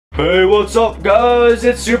Hey, what's up guys?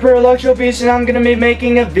 It's Super Electro Beast and I'm gonna be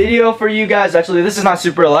making a video for you guys. Actually, this is not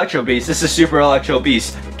Super Electro Beast, this is Super Electro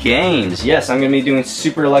Beast Games. Yes, I'm gonna be doing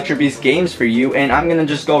Super Electro Beast Games for you, and I'm gonna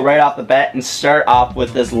just go right off the bat and start off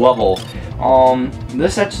with this level.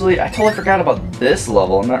 This actually, I totally forgot about this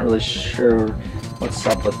level. I'm not really sure what's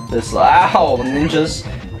up with this. Ow, ninjas.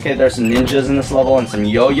 Okay, there's some ninjas in this level and some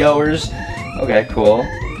yo-yoers. Okay, cool.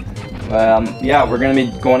 Yeah, we're gonna be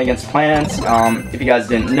going against planets. If you guys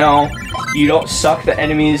didn't know, you don't suck the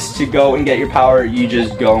enemies to go and get your power. You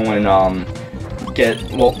just go and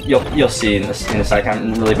well, you'll see in a second.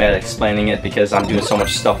 I'm really bad at explaining it because I'm doing so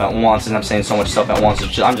much stuff at once, and I'm saying so much stuff at once.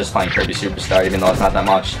 I'm just playing Kirby Superstar, even though it's not that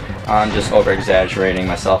much. I'm just over exaggerating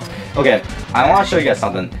myself. Okay, I want to show you guys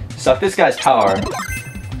something. Suck this guy's power.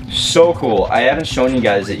 So cool. I haven't shown you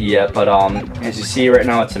guys it yet, but as you see right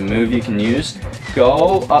now, it's a move you can use.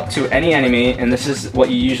 Go up to any enemy, and this is what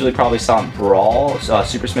you usually probably saw in Brawl,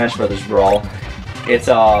 Super Smash Bros. Brawl. It's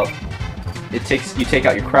you take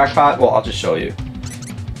out your crack pot. Well, I'll just show you.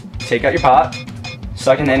 Take out your pot,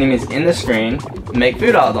 suck in enemies in the screen, make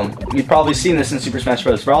food out of them. You've probably seen this in Super Smash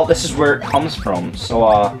Bros. Brawl. This is where it comes from.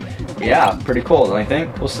 So yeah, pretty cool, don't you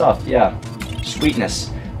think? Cool stuff. Yeah,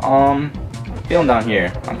 sweetness. Feeling down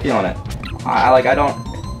here. I'm feeling it. I don't.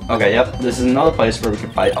 Okay, yep. This is another place where we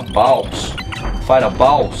can fight a boss. Fight a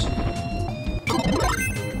boss.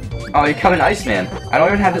 Oh, you're coming, Iceman. I don't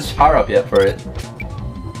even have this power up yet for it.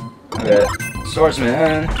 Okay,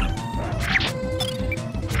 swordsman.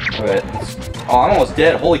 Okay. Oh, I'm almost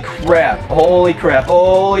dead. Holy crap! Holy crap!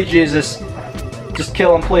 Holy Jesus! Just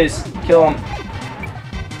kill him, please. Kill him.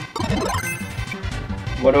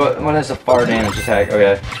 What is a far damage attack?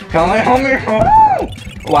 Okay. Come on.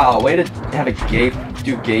 Wow, way to have a gate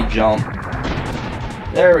jump.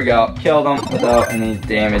 There we go. Killed him without any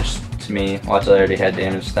damage to me. Watch, I already had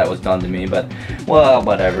damage that was done to me, but well,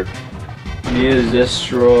 whatever. He is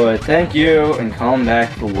destroyed. Thank you, and come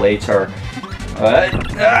back later.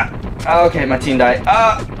 Okay, my team died.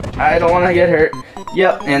 I don't want to get hurt.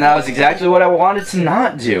 Yep, and that was exactly what I wanted to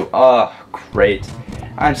not do. Oh, great.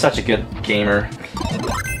 I'm such a good gamer.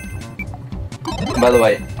 By the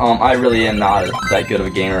way, I really am not that good of a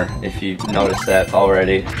gamer, if you noticed that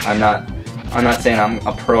already. I'm not saying I'm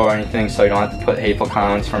a pro or anything, so you don't have to put hateful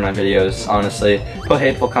comments for my videos, honestly. Put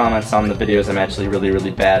hateful comments on the videos I'm actually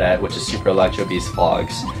really bad at, which is Super Electro Beast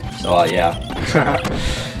vlogs. So, yeah.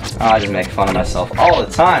 I just make fun of myself all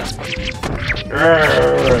the time.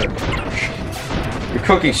 Your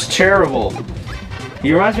cooking's terrible.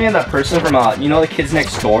 He reminds me of that person from, you know, the Kids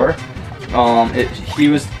Next Door? It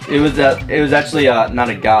was actually not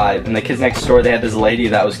a guy. In the Kids Next Door, they had this lady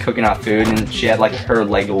that was cooking out food, and she had like her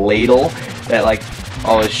ladle that like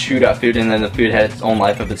always shoot out food, and then the food had its own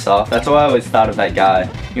life of itself. That's what I always thought of that guy.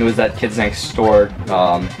 He was that Kids Next Door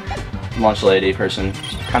lunch lady person.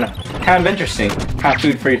 Kind of interesting. Kind of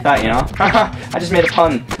food for your thought, you know? I just made a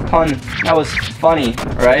pun. That was funny,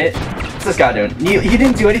 right? What's this guy doing? He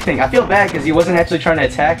didn't do anything. I feel bad because he wasn't actually trying to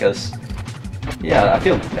attack us. Yeah, I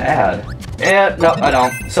feel bad. Yeah, no, I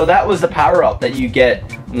don't. So that was the power-up that you get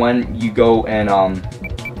when you go and,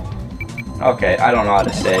 okay, I don't know how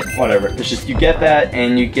to say it. Whatever. It's just, you get that,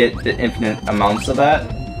 and you get the infinite amounts of that.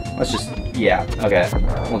 Let's just, yeah, okay.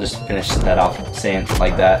 We'll just finish that off saying it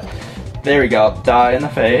like that. There we go. Die in the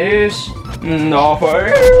face. No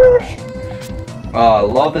face. I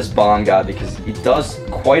love this bomb guy because he does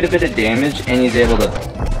quite a bit of damage, and he's able to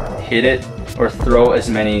hit it or throw as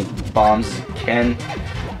many bombs as he can.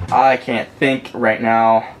 I can't think right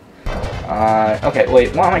now. Okay,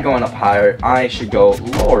 wait, why am I going up higher? I should go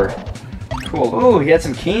lower. Cool. Ooh, he had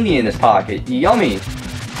some candy in his pocket. Yummy.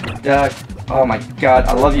 Oh my god,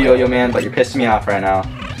 I love you, Yo-Yo Man, but you're pissing me off right now.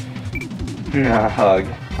 Hug.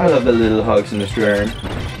 I love the little hugs in this room.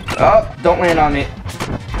 Oh, don't land on me.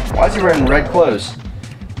 Why is he wearing red clothes?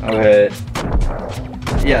 Okay.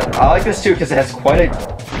 Yeah, I like this too because it has quite a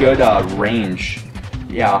good range.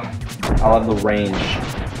 Yeah, I love the range.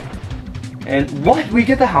 And what? We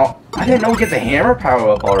get the I didn't know we get the hammer power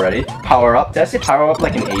up already. Power up? Did I say power up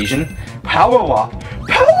like an Asian? Power up?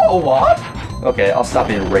 Power up? Okay, I'll stop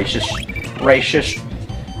being racist.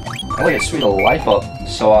 I like a sweet life up,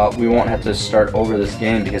 so we won't have to start over this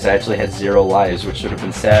game because I actually had 0 lives, which would have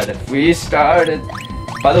been sad if we started.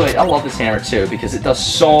 By the way, I love this hammer too because it does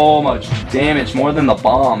so much damage, more than the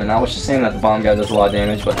bomb. And I was just saying that the bomb guy does a lot of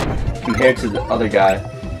damage, but compared to the other guy,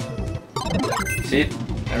 see?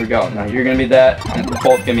 There we go. Now you're gonna be that.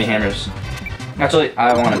 Both gonna be hammers. Actually,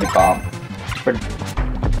 I want to be bomb.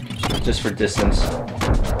 Just for distance.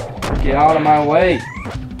 Get out of my way.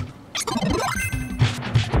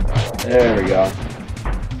 There we go.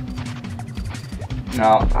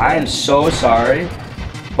 Now, I am so sorry,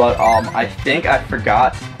 but I think I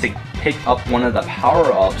forgot to pick up one of the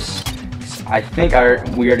power-ups. I think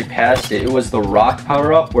we already passed it. It was the rock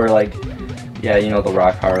power-up where, like, yeah, you know the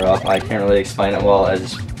rock power-up. I can't really explain it well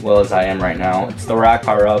as I am right now. It's the rock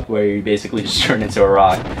power-up where you basically just turn into a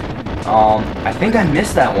rock. I think I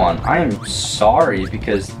missed that one. I am sorry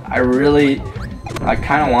because I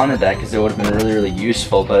kind of wanted that because it would have been really, really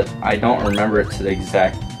useful, but I don't remember it to the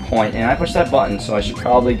exact point. And I pushed that button, so I should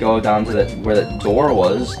probably go down to where that door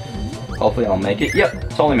was. Hopefully I'll make it. Yep,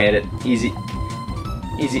 totally made it. Easy.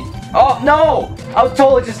 Easy. Oh, no! I was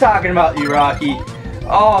totally just talking about you, Rocky.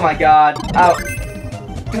 Oh my god.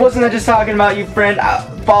 Wasn't I just talking about you, friend?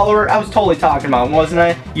 Follower? I was totally talking about him, wasn't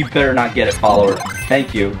I? You better not get it, follower.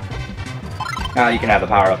 Thank you. Now you can have the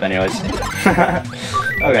power up anyways.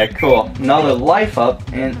 Okay, cool. Another life up,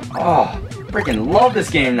 and oh, freaking love this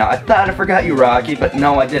game now. I thought I forgot you, Rocky, but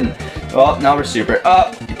no, I didn't. Well, now we're super.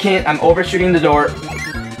 You can't. I'm overshooting the door.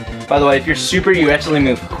 By the way, if you're super, you actually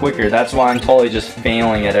move quicker. That's why I'm totally just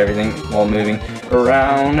failing at everything while moving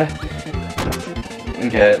around.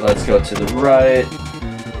 Okay, let's go to the right.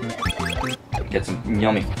 Get some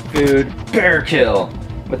yummy food. Bear kill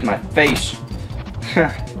with my face.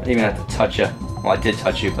 I didn't even have to touch you. Well, I did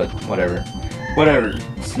touch you, but whatever. Whatever.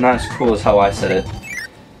 It's not as cool as how I said it.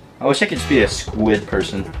 I wish I could just be a squid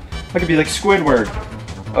person. I could be like Squidward.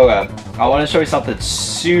 Okay, I want to show you something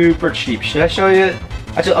super cheap. Should I show you it?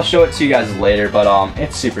 Actually, I'll show it to you guys later, but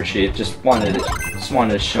it's super cheap. Just wanted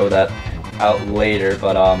to show that out later,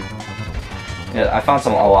 but yeah, I found a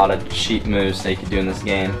lot of cheap moves that you could do in this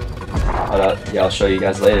game. But yeah, I'll show you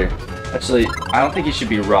guys later. Actually, I don't think you should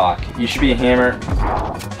be rock. You should be a hammer.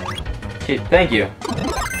 Okay, thank you.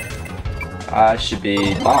 I should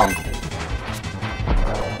be bomb.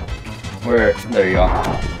 Where? There you go.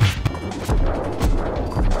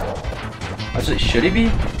 Actually, should he be?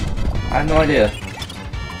 I have no idea.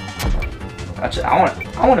 Actually,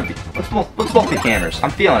 I want to be. Let's both be hammers.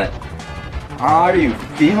 I'm feeling it. Are you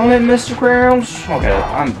feeling it, Mr. Krams? Okay,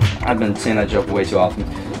 I've been saying that joke way too often.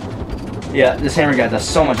 Yeah, this hammer guy does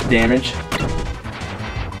so much damage.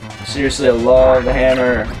 Seriously, I love the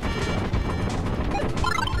hammer.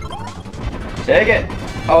 Take it!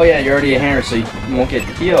 Oh yeah, you're already a hammer, so you won't get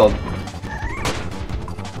healed.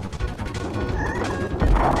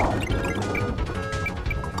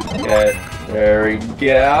 Okay, there we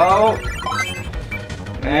go.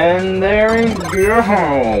 And there we go.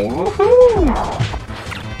 Woohoo!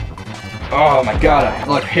 Oh my god, I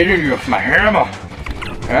like hitting you with my hammer.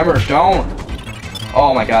 Hammer's down.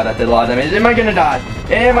 Oh my god, that did a lot of damage. Am I gonna die?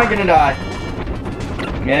 Am I gonna die?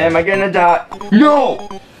 Am I gonna die? No!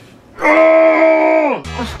 Oh!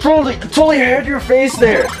 I totally had your face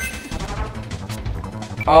there.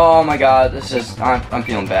 Oh my god, this is I'm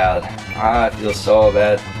feeling bad. I feel so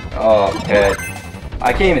bad. Oh, okay.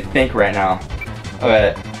 I can't even think right now.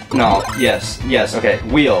 Okay. No. Yes. Yes. Okay.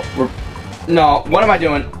 Wheel. No. What am I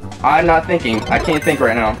doing? I'm not thinking. I can't think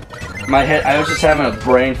right now. My head. I was just having a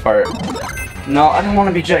brain fart. No, I don't want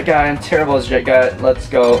to be Jet Guy. I'm terrible as Jet Guy. Let's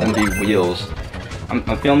go and be Wheels. I'm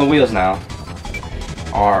feeling the wheels now.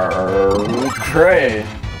 Okay.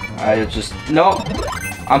 No.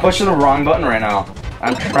 I'm pushing the wrong button right now.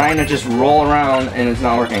 I'm trying to just roll around and it's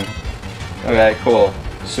not working. Okay. Cool.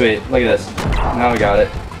 Sweet. Look at this. Now we got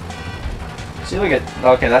it. See, look at.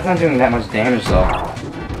 Okay, that's not doing that much damage though.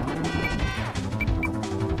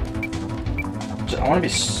 I want to be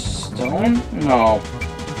stone? No.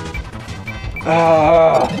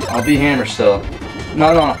 I'll be hammer still.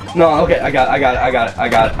 No. Okay, I got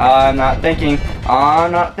it. I'm not thinking.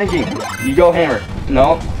 You go hammer.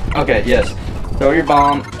 No. Okay, yes. Throw your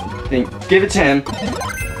bomb. Then give it to him.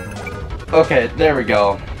 Okay, there we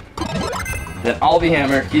go. Then I'll be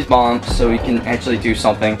hammer. He's bomb, so he can actually do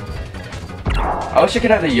something. I wish I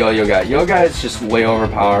could have the yo-yo guy. Yo-yo guy is just way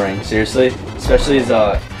overpowering. Seriously, especially as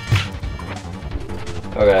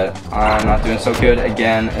Okay, I'm not doing so good.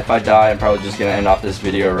 Again, if I die, I'm probably just gonna end off this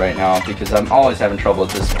video right now because I'm always having trouble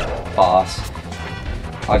with this boss.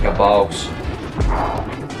 Like a boss.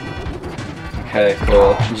 Okay,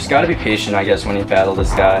 cool. You just gotta be patient, I guess, when you battle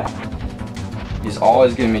this guy. He's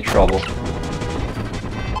always giving me trouble.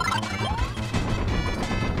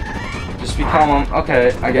 Just become him.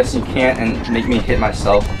 Okay, I guess you can't and make me hit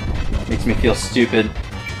myself. Makes me feel stupid.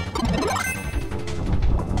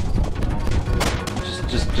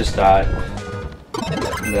 Just die.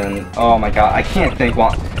 And then, oh my god, I can't think.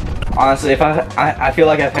 Well, honestly, if I feel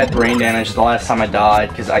like I've had brain damage the last time I died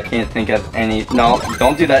because I can't think of any. No,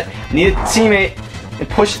 don't do that. Need a teammate and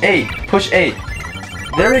push A. Push A.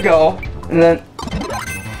 There we go. And then,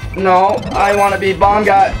 no, I want to be bomb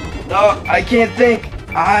guy. Oh, I can't think.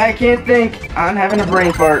 I can't think. I'm having a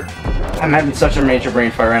brain fart. I'm having such a major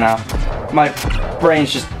brain fart right now. My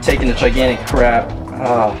brain's just taking a gigantic crap.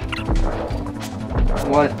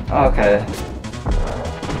 What? Okay.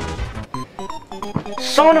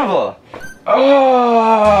 Son of a...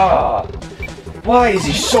 Oh! Why is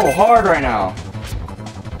he so hard right now?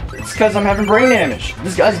 It's because I'm having brain damage.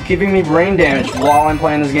 This guy's giving me brain damage while I'm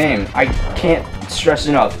playing this game. I can't stress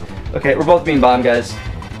enough. Okay, we're both being bombed, guys.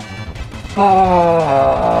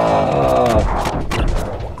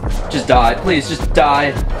 Just die. Please, just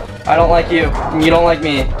die. I don't like you. You don't like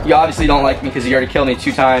me. You obviously don't like me because you already killed me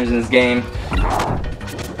 2 times in this game.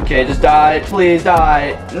 Okay, just die. Please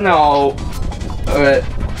die. No. Okay.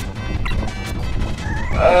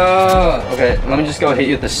 Okay, let me just go hit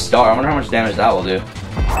you with the star. I wonder how much damage that will do.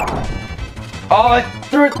 Oh, I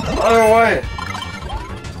threw it the other way.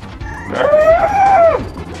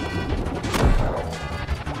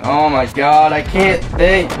 Oh my god, I can't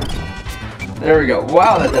think. There we go.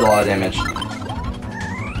 Wow, that did a lot of damage.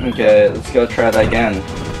 Okay, let's go try that again.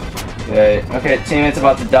 Okay, teammate's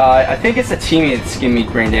about to die. I think it's the teammate that's giving me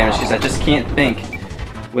brain damage because I just can't think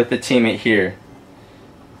with the teammate here.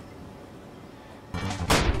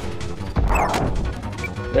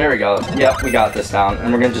 There we go. Yep, we got this down.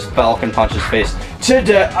 And we're gonna just Falcon punch his face to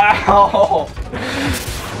death. Ow!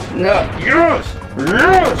 No. Yes!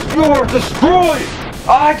 Yes! You are destroyed!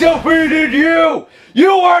 I defeated you!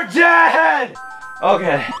 You are dead!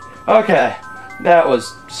 Okay. Okay. That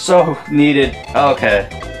was so needed. Okay.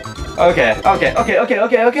 Okay. Okay. Okay. Okay.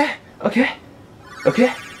 Okay. Okay. Okay. Okay.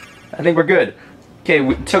 I think we're good. Okay,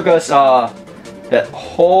 it took us, that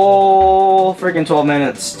whole freaking 12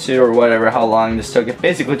 minutes to, or whatever, how long this took. It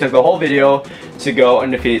basically took the whole video to go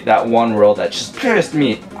and defeat that one world that just pissed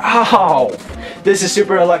me. Ow! This is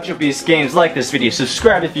Super Electro Beast Games. Like this video,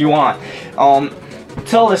 subscribe if you want.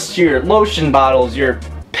 Tell us your lotion bottles, your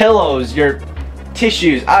pillows, your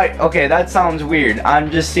tissues. Okay, that sounds weird.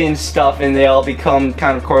 I'm just seeing stuff and they all become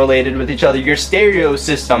kind of correlated with each other. Your stereo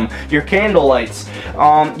system, your candle lights.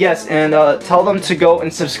 Yes, and tell them to go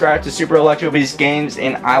and subscribe to Super Electro Beast Games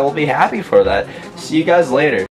and I will be happy for that. See you guys later.